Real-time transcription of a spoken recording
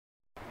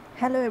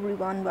Hello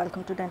everyone,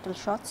 welcome to Dental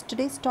Shots.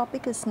 Today's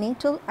topic is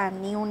natal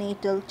and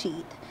neonatal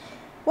teeth.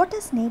 What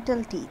is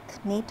natal teeth?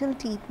 Natal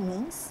teeth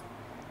means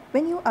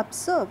when you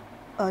observe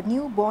a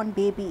newborn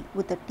baby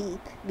with a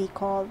teeth, we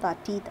call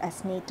that teeth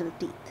as natal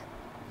teeth.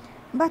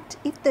 But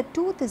if the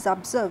tooth is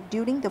observed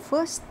during the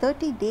first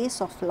 30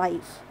 days of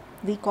life,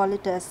 we call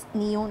it as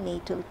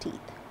neonatal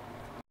teeth.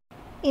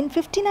 In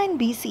 59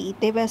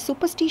 BC, there were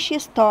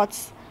superstitious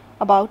thoughts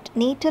about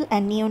natal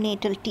and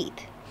neonatal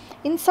teeth.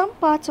 In some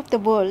parts of the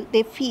world,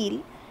 they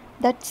feel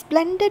that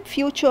splendid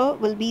future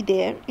will be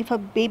there if a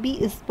baby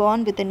is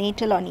born with a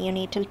natal or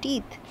neonatal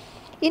teeth.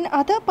 In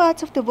other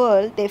parts of the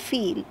world, they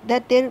feel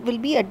that there will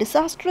be a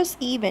disastrous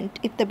event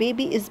if the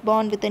baby is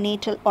born with a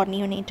natal or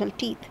neonatal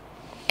teeth.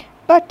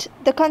 But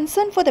the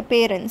concern for the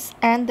parents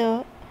and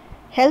the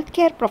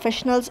healthcare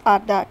professionals are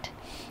that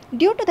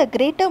due to the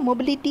greater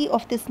mobility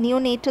of this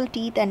neonatal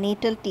teeth and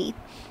natal teeth,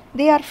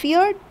 they are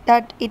feared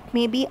that it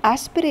may be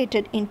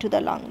aspirated into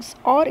the lungs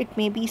or it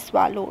may be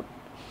swallowed.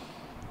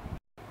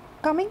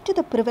 Coming to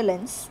the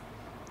prevalence,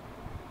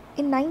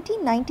 in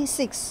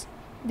 1996,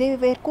 they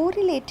were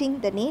correlating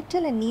the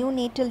natal and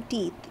neonatal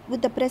teeth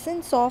with the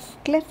presence of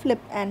cleft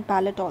lip and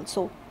palate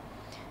also.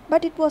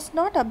 But it was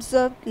not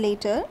observed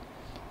later.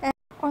 And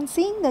on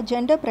seeing the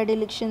gender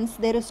predilections,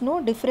 there is no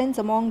difference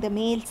among the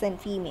males and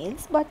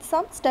females, but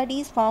some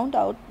studies found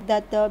out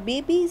that the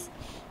babies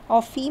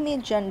of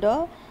female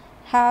gender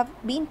have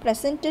been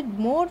presented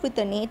more with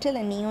the natal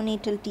and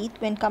neonatal teeth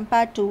when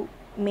compared to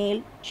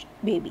male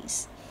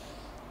babies.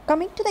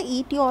 Coming to the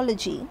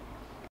etiology,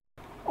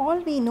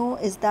 all we know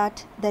is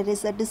that there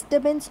is a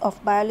disturbance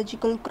of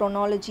biological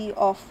chronology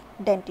of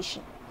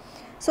dentition.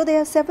 So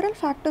there are several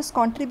factors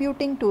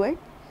contributing to it.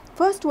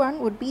 First one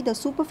would be the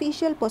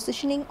superficial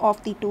positioning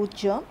of the tooth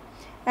germ,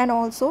 and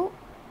also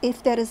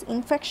if there is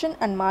infection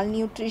and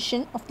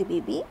malnutrition of the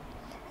baby,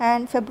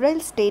 and febrile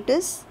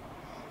status,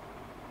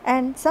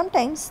 and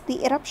sometimes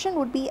the eruption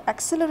would be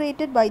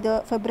accelerated by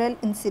the febrile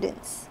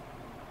incidence.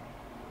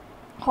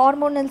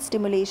 Hormonal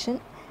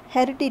stimulation,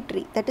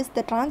 hereditary, that is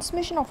the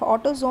transmission of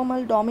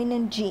autosomal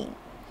dominant gene,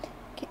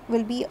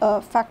 will be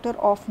a factor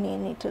of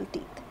neonatal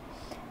teeth.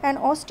 And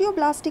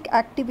osteoblastic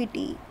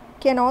activity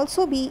can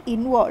also be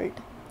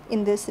involved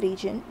in this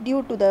region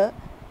due to the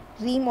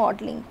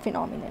remodeling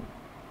phenomenon.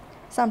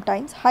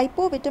 Sometimes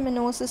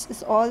hypovitaminosis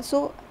is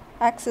also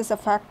acts as a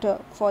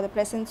factor for the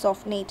presence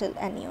of natal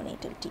and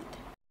neonatal teeth.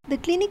 The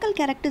clinical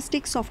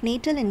characteristics of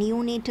natal and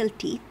neonatal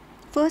teeth.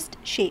 First,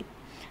 shape.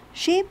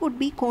 Shape would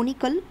be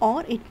conical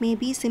or it may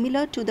be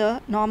similar to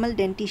the normal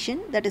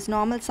dentition, that is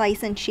normal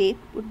size and shape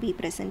would be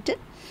presented.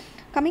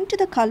 Coming to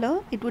the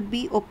color, it would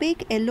be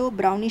opaque yellow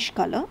brownish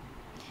color.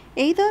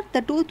 Either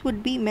the tooth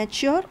would be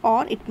mature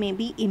or it may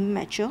be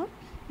immature.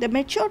 The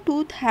mature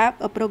tooth have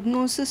a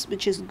prognosis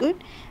which is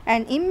good,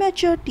 and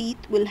immature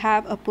teeth will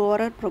have a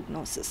poorer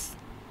prognosis.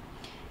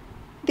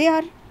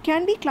 They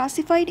can be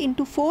classified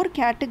into 4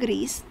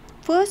 categories.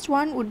 First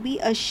one would be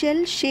a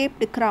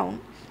shell-shaped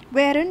crown,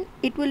 wherein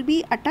it will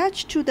be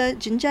attached to the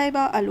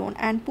gingiva alone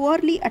and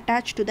poorly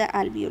attached to the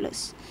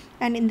alveolus.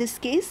 And in this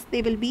case,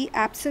 there will be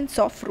absence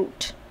of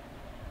root.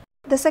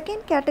 The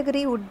second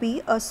category would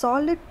be a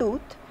solid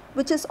tooth,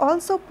 which is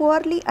also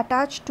poorly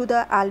attached to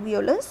the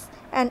alveolus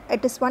and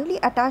it is only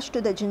attached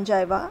to the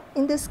gingiva.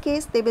 In this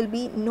case, there will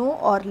be no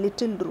or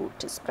little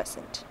root is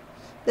present.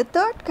 The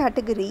third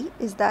category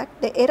is that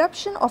the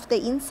eruption of the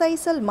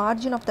incisal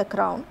margin of the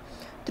crown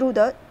through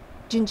the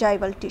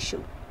gingival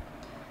tissue.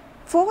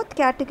 Fourth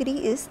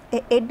category is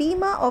the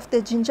edema of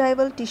the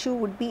gingival tissue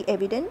would be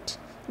evident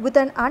with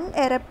an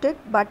unerupted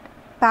but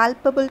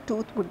palpable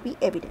tooth would be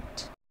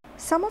evident.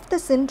 Some of the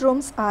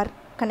syndromes are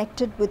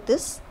connected with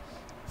this.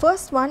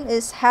 First one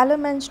is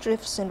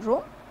Hallermann-Streiff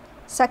syndrome.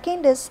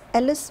 Second is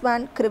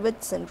Ellis-Van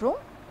Creveld syndrome.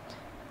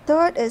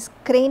 Third is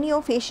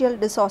craniofacial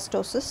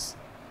dysostosis,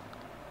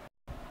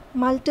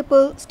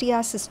 multiple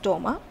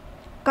steatocystoma,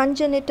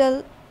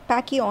 congenital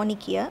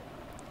pachyonychia,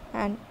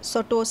 and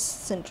Sotos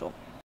syndrome.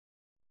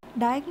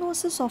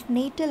 Diagnosis of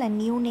natal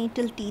and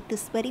neonatal teeth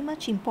is very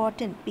much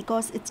important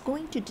because it's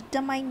going to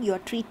determine your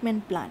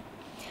treatment plan.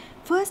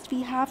 First,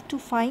 we have to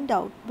find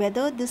out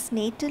whether this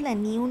natal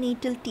and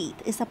neonatal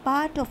teeth is a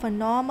part of a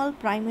normal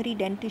primary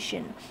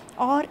dentition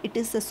or it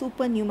is a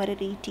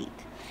supernumerary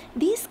teeth.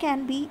 These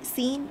can be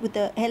seen with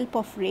the help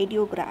of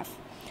radiograph.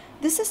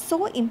 This is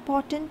so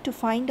important to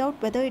find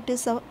out whether it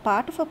is a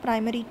part of a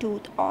primary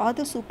tooth or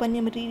the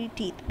supernumerary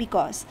teeth,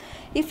 because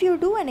if you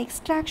do an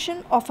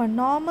extraction of a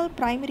normal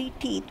primary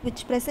teeth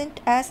which present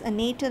as a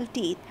natal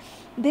teeth,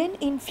 then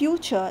in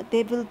future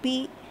there will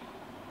be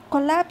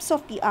collapse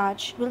of the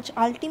arch which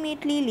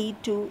ultimately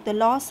lead to the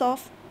loss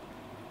of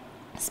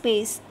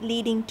space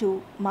leading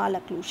to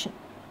malocclusion.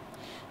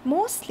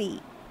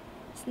 Mostly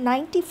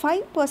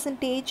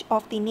 95%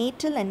 of the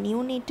natal and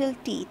neonatal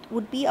teeth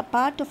would be a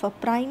part of a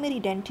primary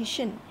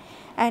dentition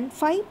and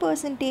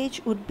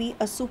 5% would be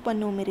a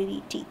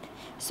supernumerary teeth.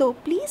 So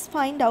please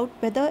find out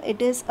whether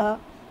it is a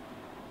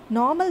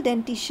normal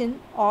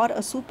dentition or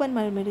a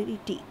supernumerary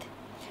teeth.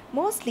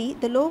 Mostly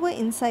the lower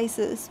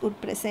incisors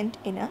would present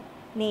in a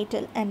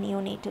natal and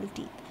neonatal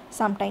teeth.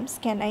 Sometimes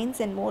canines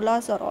and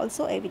molars are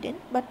also evident,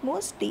 but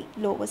mostly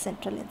lower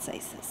central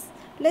incisors.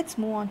 Let's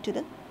move on to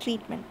the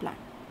treatment plan.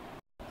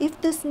 If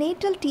this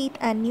natal teeth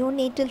and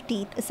neonatal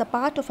teeth is a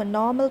part of a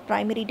normal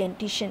primary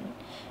dentition,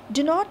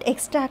 do not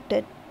extract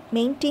it.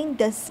 Maintain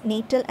this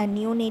natal and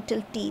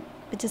neonatal teeth,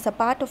 which is a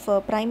part of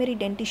a primary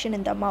dentition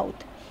in the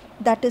mouth.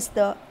 That is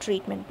the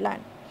treatment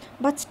plan.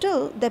 But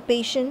still, the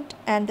patient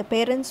and the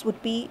parents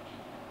would be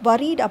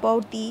worried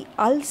about the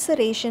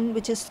ulceration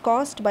which is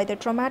caused by the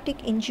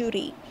traumatic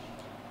injury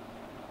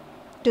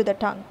to the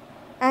tongue,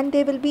 and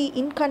they will be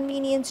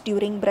inconvenienced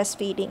during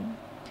breastfeeding.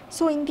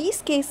 So in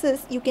these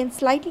cases, you can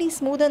slightly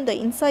smoothen the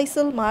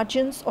incisal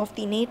margins of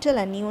the natal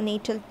and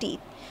neonatal teeth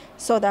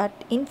so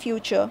that in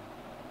future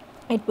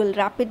it will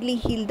rapidly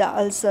heal the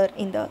ulcer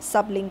in the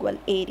sublingual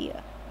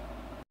area.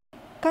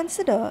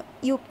 Consider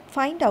you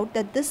find out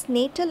that this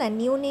natal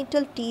and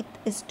neonatal teeth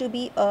is to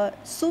be a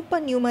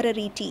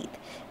supernumerary teeth,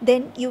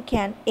 then you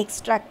can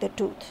extract the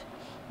tooth.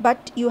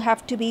 But you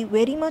have to be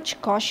very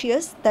much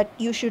cautious that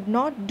you should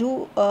not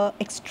do a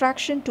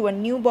extraction to a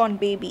newborn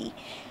baby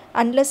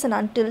unless and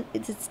until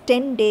it is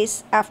 10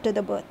 days after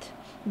the birth.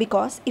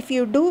 Because if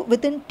you do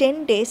within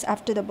 10 days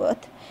after the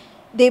birth,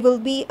 there will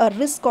be a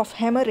risk of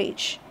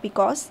hemorrhage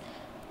because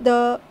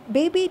the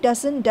baby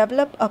doesn't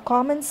develop a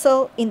common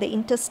cell in the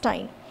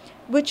intestine,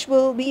 which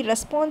will be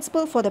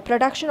responsible for the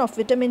production of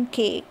vitamin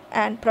K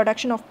and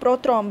production of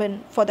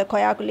prothrombin for the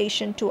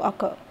coagulation to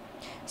occur.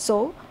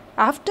 So,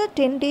 after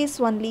 10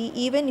 days only,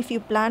 even if you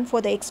plan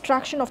for the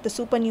extraction of the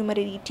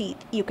supernumerary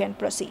teeth, you can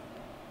proceed.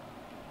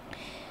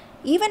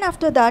 Even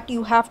after that,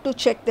 you have to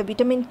check the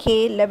vitamin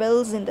K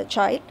levels in the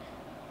child,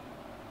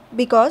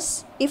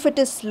 because if it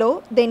is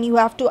low, then you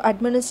have to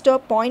administer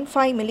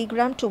 0.5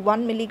 milligram to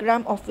 1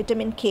 milligram of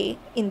vitamin K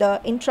in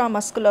the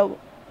intramuscular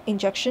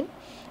injection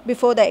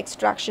before the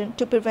extraction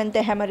to prevent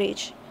the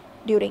hemorrhage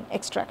during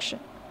extraction.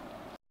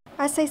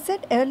 As I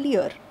said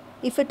earlier,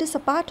 if it is a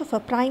part of a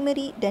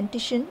primary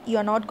dentition, you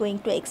are not going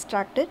to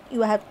extract it.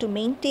 You have to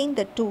maintain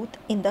the tooth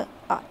in the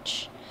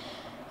arch.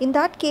 In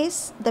that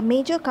case, the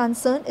major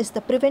concern is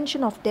the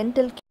prevention of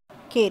dental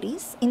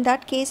caries. In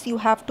that case, you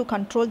have to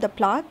control the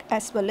plaque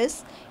as well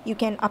as you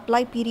can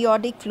apply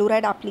periodic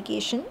fluoride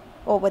application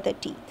over the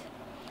teeth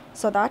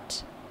so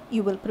that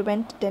you will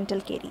prevent dental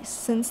caries,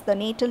 since the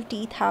natal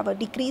teeth have a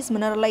decreased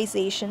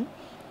mineralization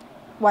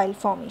while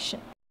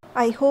formation.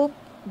 I hope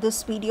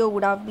this video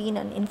would have been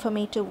an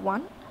informative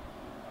one.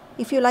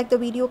 If you like the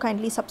video,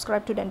 kindly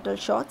subscribe to Dental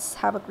Shorts.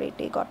 Have a great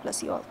day. God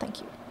bless you all. Thank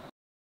you.